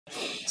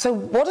So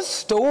what a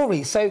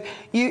story. So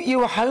you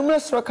were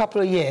homeless for a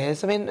couple of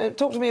years. I mean,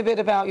 talk to me a bit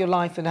about your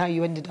life and how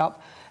you ended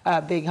up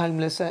being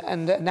homeless,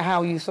 and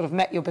how you sort of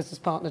met your business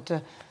partner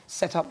to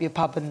set up your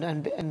pub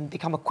and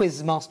become a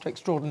quiz master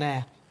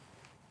extraordinaire.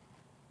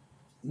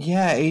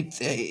 Yeah,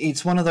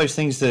 it's one of those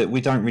things that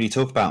we don't really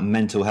talk about,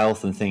 mental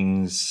health and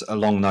things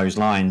along those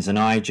lines. And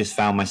I just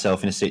found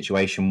myself in a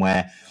situation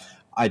where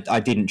I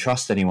didn't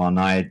trust anyone.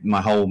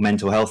 My whole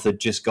mental health had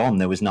just gone.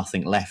 There was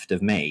nothing left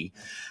of me.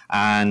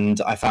 And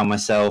I found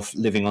myself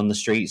living on the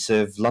streets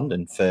of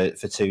London for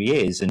 2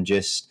 years, and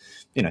just,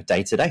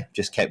 day to day,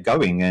 just kept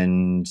going.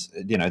 And,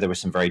 there were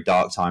some very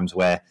dark times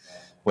where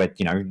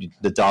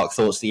the dark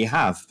thoughts that you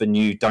have, but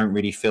you don't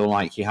really feel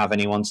like you have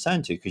anyone to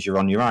turn to because you're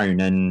on your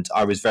own. And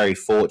I was very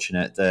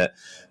fortunate that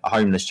a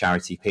homeless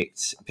charity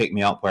picked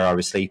me up where I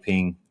was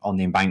sleeping on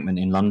the Embankment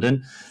in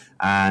London,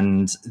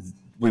 and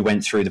we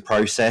went through the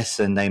process,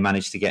 and they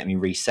managed to get me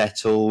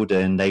resettled,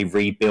 and they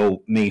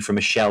rebuilt me from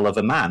a shell of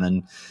a man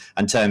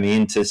and turned me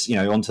into,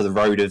 onto the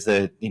road of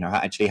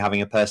actually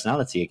having a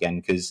personality again.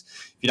 Because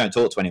if you don't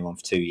talk to anyone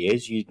for 2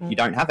 years, you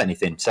don't have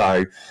anything.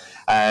 So,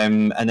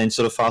 and then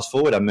sort of fast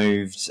forward, I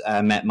moved,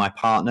 met my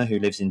partner who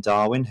lives in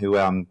Darwin, who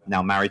I'm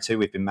now married to.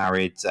 We've been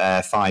married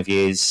 5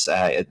 years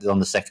on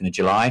the 2nd of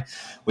July.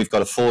 We've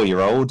got a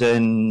 4-year-old,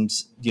 and,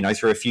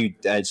 through a few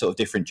sort of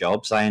different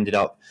jobs, I ended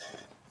up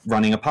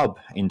running a pub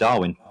in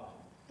Darwin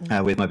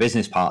with my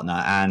business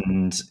partner,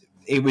 and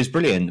it was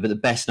brilliant. But the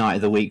best night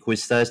of the week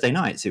was Thursday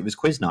nights. It was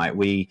quiz night.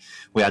 We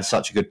had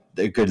such a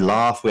good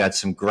laugh. We had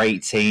some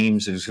great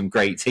teams, there was some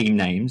great team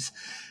names,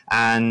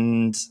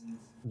 and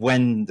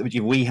when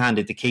we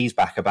handed the keys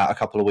back about a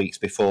couple of weeks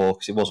before,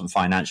 because it wasn't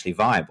financially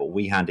viable,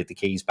 we handed the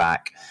keys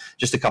back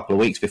just a couple of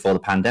weeks before the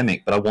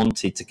pandemic. But I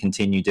wanted to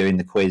continue doing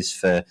the quiz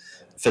for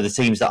the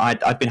teams that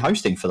I'd been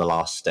hosting for the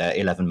last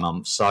 11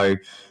 months. So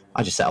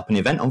I just set up an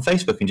event on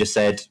Facebook and just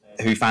said,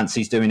 who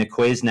fancies doing a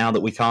quiz now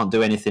that we can't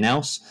do anything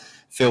else?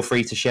 Feel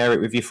free to share it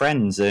with your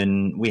friends.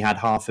 And we had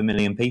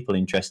 500,000 people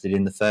interested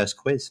in the first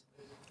quiz.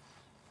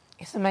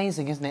 It's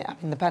amazing, isn't it? I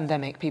mean, the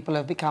pandemic, people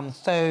have become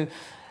so,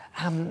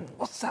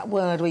 what's that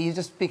word, where you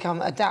just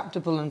become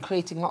adaptable and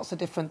creating lots of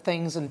different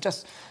things. And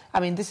just, I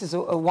mean, this is a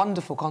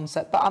wonderful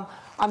concept. But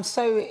I'm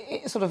so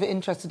sort of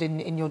interested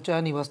in your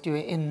journey whilst you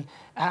were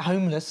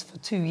homeless for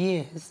 2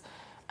 years.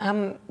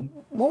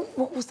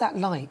 What was that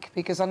like?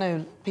 Because I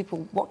know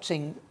people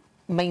watching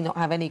may not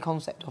have any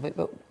concept of it,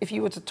 but if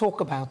you were to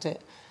talk about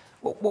it,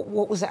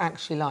 what was it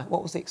actually like?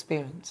 What was the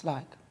experience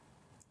like?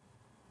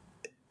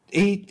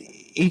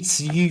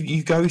 It's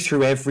you go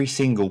through every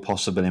single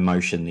possible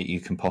emotion that you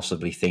can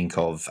possibly think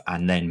of,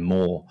 and then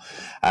more.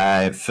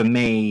 For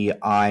me,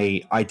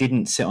 I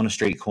didn't sit on a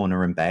street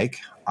corner and beg.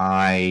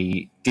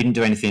 I didn't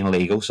do anything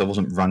illegal, so I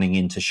wasn't running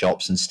into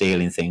shops and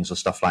stealing things or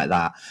stuff like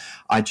that.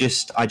 I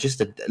just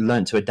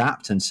learned to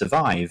adapt and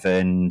survive.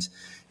 And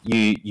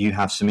you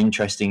have some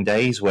interesting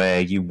days where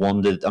you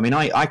wandered. I mean,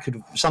 I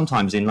could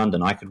sometimes in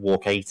London, I could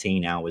walk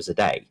 18 hours a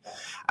day,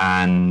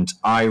 and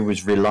I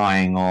was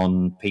relying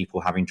on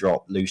people having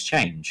dropped loose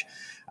change.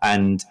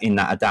 And in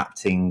that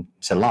adapting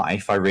to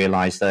life, I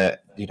realised that,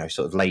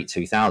 sort of late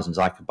 2000s,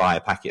 I could buy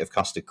a packet of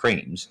custard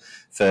creams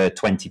for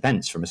 20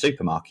 pence from a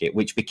supermarket,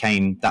 which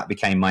became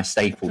my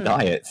staple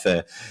diet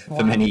for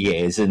many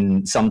years.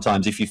 And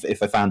sometimes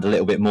if I found a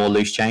little bit more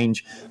loose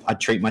change, I'd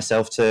treat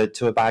myself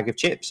to a bag of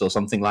chips or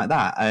something like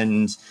that.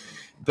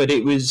 But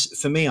it was,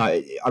 for me,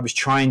 I was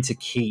trying to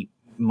keep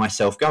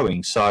myself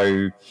going.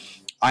 So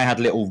I had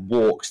little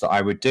walks that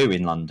I would do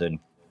in London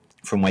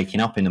from waking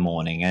up in the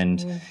morning.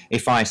 And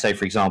if I, say,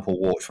 for example,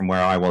 walked from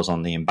where I was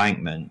on the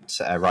Embankment,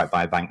 right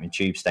by Embankment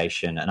tube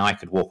station, and I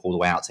could walk all the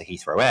way out to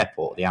Heathrow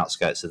Airport, the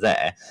outskirts of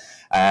there,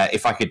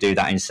 if I could do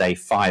that in, say,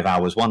 5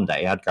 hours one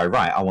day, I'd go,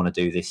 right, I want to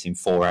do this in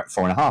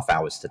 4.5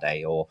 hours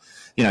today. Or,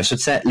 so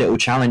set little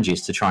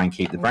challenges to try and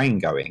keep the brain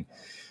going.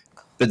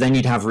 But then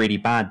you'd have really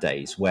bad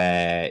days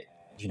where,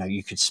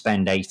 you could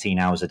spend 18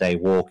 hours a day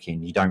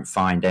walking, you don't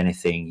find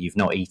anything, you've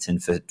not eaten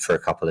for a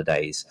couple of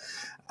days.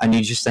 And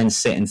you just then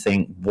sit and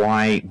think,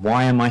 why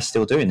am I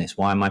still doing this?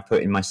 Why am I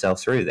putting myself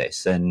through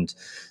this? And,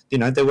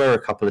 there were a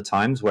couple of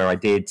times where I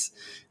did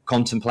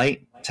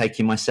contemplate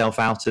taking myself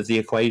out of the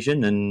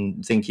equation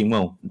and thinking,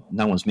 well,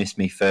 no one's missed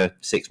me for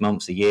 6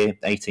 months, a year,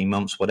 18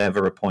 months,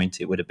 whatever a point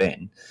it would have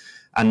been.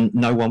 And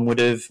no one would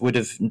have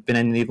been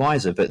any the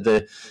wiser. But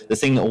the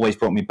thing that always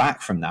brought me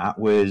back from that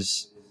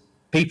was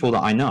people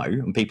that I know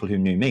and people who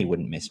knew me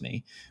wouldn't miss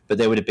me, but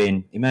there would have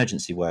been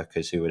emergency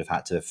workers who would have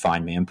had to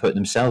find me and put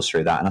themselves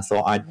through that. And I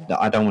thought,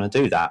 I don't want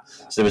to do that.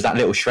 So there was that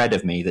little shred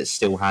of me that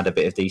still had a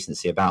bit of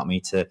decency about me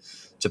to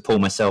pull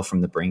myself from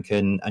the brink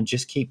and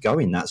just keep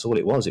going. That's all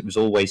it was. It was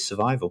always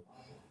survival.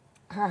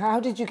 How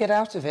did you get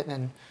out of it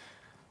then?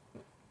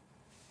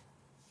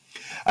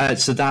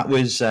 So that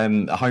was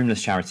a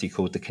homeless charity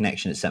called The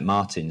Connection at St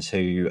Martin's,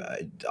 who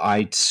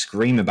I'd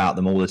scream about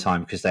them all the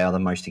time because they are the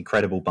most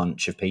incredible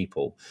bunch of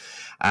people.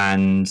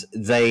 And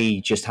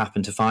they just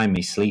happened to find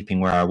me sleeping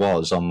where I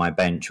was on my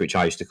bench, which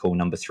I used to call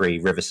number 3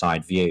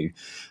 Riverside View,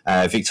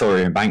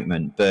 Victoria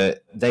Embankment.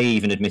 But they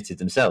even admitted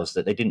themselves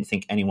that they didn't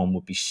think anyone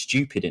would be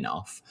stupid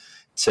enough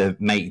to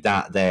make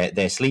that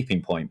their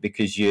sleeping point,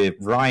 because you're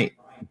right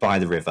by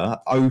the river,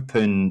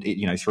 open,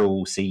 through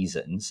all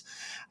seasons,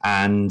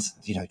 and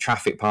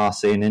traffic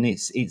passing, and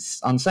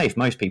it's unsafe.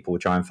 Most people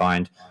would try and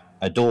find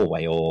a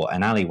doorway or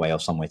an alleyway or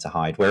somewhere to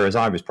hide, whereas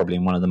I was probably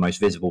in one of the most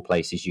visible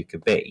places you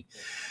could be.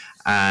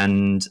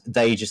 And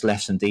they just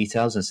left some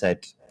details and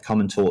said, come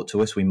and talk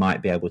to us, we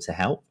might be able to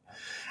help.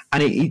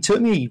 And it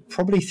took me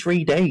probably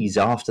 3 days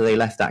after they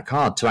left that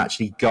card to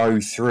actually go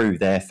through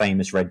their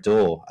famous red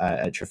door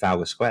at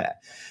Trafalgar Square,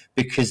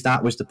 because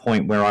that was the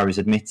point where I was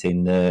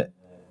admitting that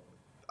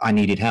I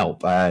needed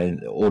help.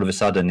 All of a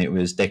sudden,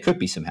 there could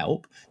be some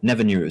help.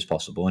 Never knew it was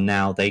possible, and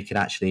now they could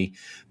actually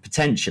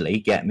potentially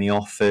get me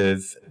off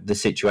of the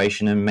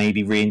situation and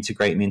maybe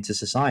reintegrate me into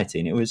society.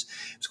 And it was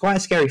quite a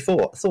scary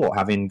thought,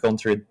 having gone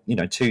through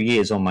 2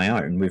 years on my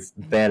own with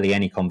barely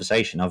any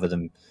conversation other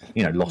than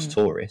lost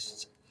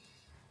tourists.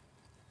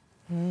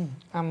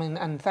 I mean,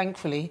 and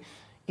thankfully,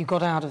 you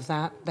got out of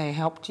that. They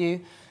helped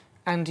you,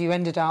 and you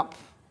ended up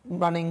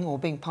running or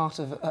being part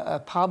of a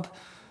pub.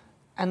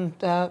 And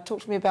talk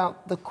to me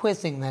about the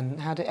quizzing then.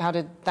 How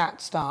did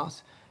that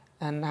start,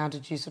 and how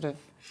did you sort of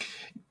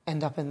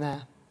end up in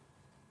there?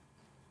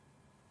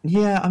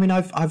 Yeah, I mean,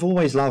 I've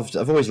always loved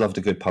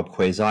a good pub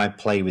quiz. I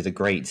play with a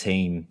great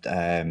team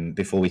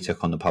before we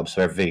took on the pub.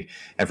 So every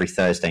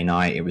Thursday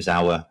night, it was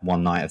our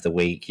one night of the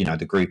week.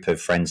 The group of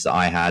friends that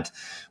I had,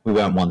 we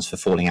weren't ones for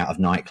falling out of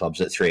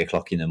nightclubs at 3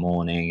 o'clock in the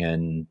morning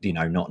and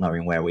not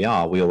knowing where we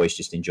are. We always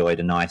just enjoyed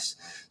a nice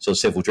sort of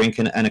civil drink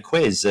and a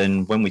quiz.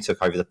 And when we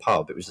took over the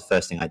pub, it was the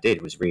first thing I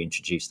did was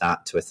reintroduce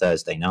that to a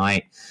Thursday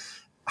night.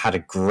 Had a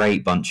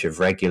great bunch of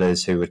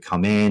regulars who would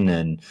come in,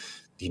 and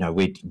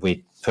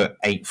we'd put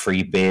 8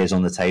 free beers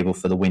on the table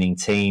for the winning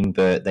team,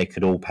 but they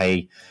could all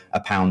pay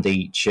 £1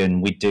 each,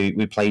 and we'd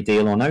play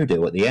deal or no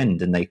deal at the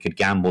end, and they could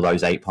gamble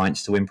those 8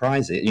 pints to win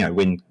prizes,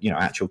 win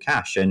actual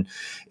cash. And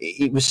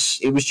it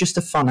was just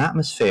a fun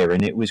atmosphere,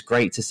 and it was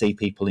great to see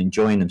people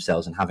enjoying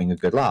themselves and having a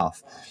good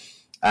laugh.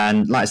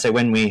 And like I say,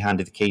 when we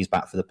handed the keys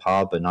back for the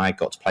pub and I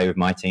got to play with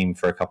my team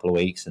for a couple of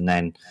weeks, and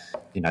then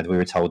we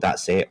were told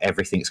that's it,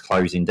 everything's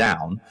closing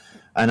down.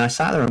 And I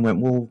sat there and went,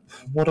 well,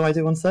 what do I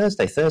do on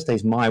Thursday?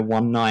 Thursday's my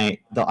one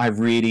night that I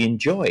really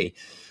enjoy.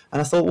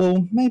 And I thought,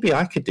 well, maybe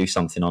I could do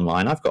something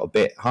online. I've got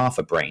half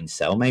a brain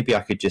cell. Maybe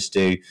I could just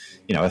do,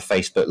 a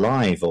Facebook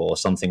Live or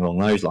something along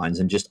those lines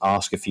and just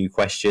ask a few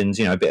questions,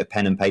 a bit of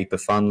pen and paper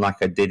fun like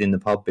I did in the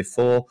pub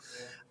before,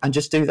 and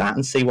just do that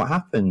and see what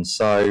happens.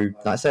 So,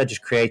 like I said, I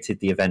just created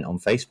the event on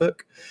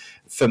Facebook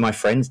for my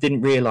friends. Didn't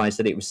realise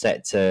that it was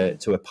set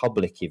to a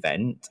public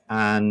event,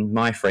 and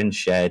my friends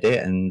shared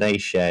it and they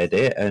shared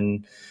it.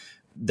 And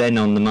then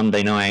on the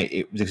Monday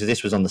night, because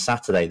this was on the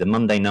Saturday, the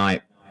Monday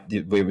night,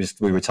 we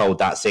were told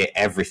that's it,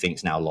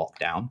 everything's now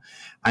locked down,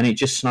 and it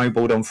just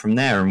snowballed on from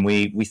there. And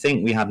we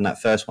think we had in that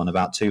first one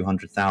about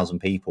 200,000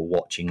 people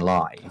watching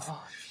live.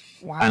 Oh,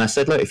 wow. And I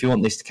said, look, if you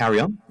want this to carry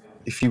on,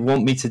 if you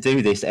want me to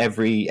do this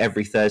every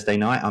Thursday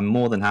night, I'm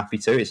more than happy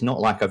to. It's not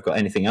like I've got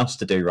anything else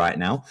to do right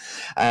now.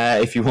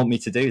 If you want me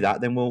to do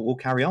that, then we'll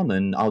carry on,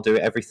 and I'll do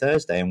it every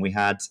Thursday. And we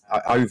had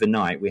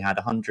overnight, we had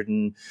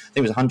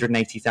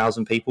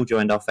 180,000 people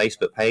joined our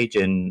Facebook page,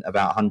 and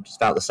it's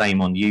about the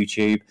same on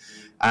YouTube.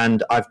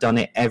 And I've done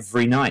it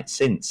every night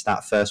since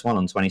that first one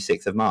on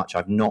 26th of March.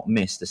 I've not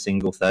missed a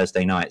single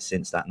Thursday night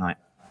since that night.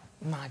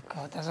 My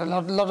God, there's a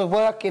lot of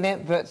work in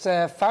it, but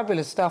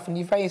fabulous stuff. And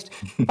you've raised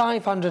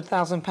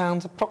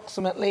 £500,000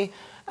 approximately.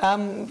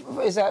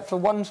 Is that for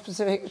one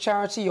specific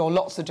charity or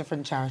lots of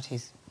different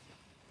charities?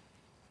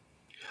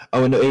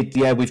 Oh, no,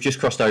 we've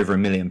just crossed over £1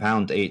 million.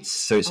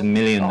 It's £1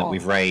 million that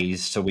we've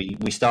raised. So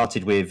we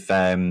started with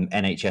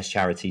NHS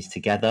charities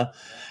together.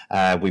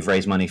 We've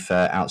raised money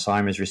for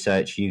Alzheimer's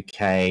Research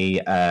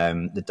UK,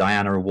 the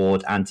Diana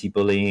Award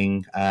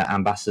anti-bullying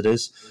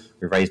ambassadors.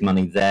 We've raised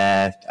money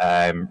there,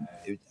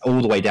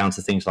 all the way down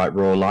to things like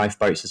Royal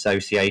Lifeboats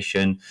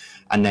Association.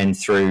 And then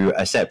through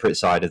a separate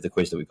side of the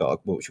quiz that we've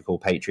got, which we call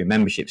Patreon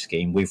membership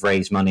scheme, we've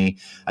raised money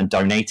and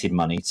donated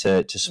money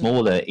to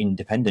smaller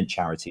independent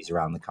charities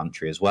around the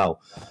country as well.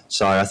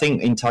 So I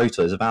think in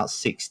total there's about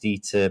 60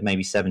 to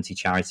maybe 70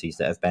 charities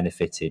that have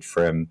benefited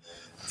from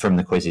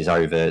the quizzes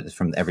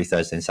from every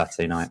Thursday and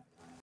Saturday night.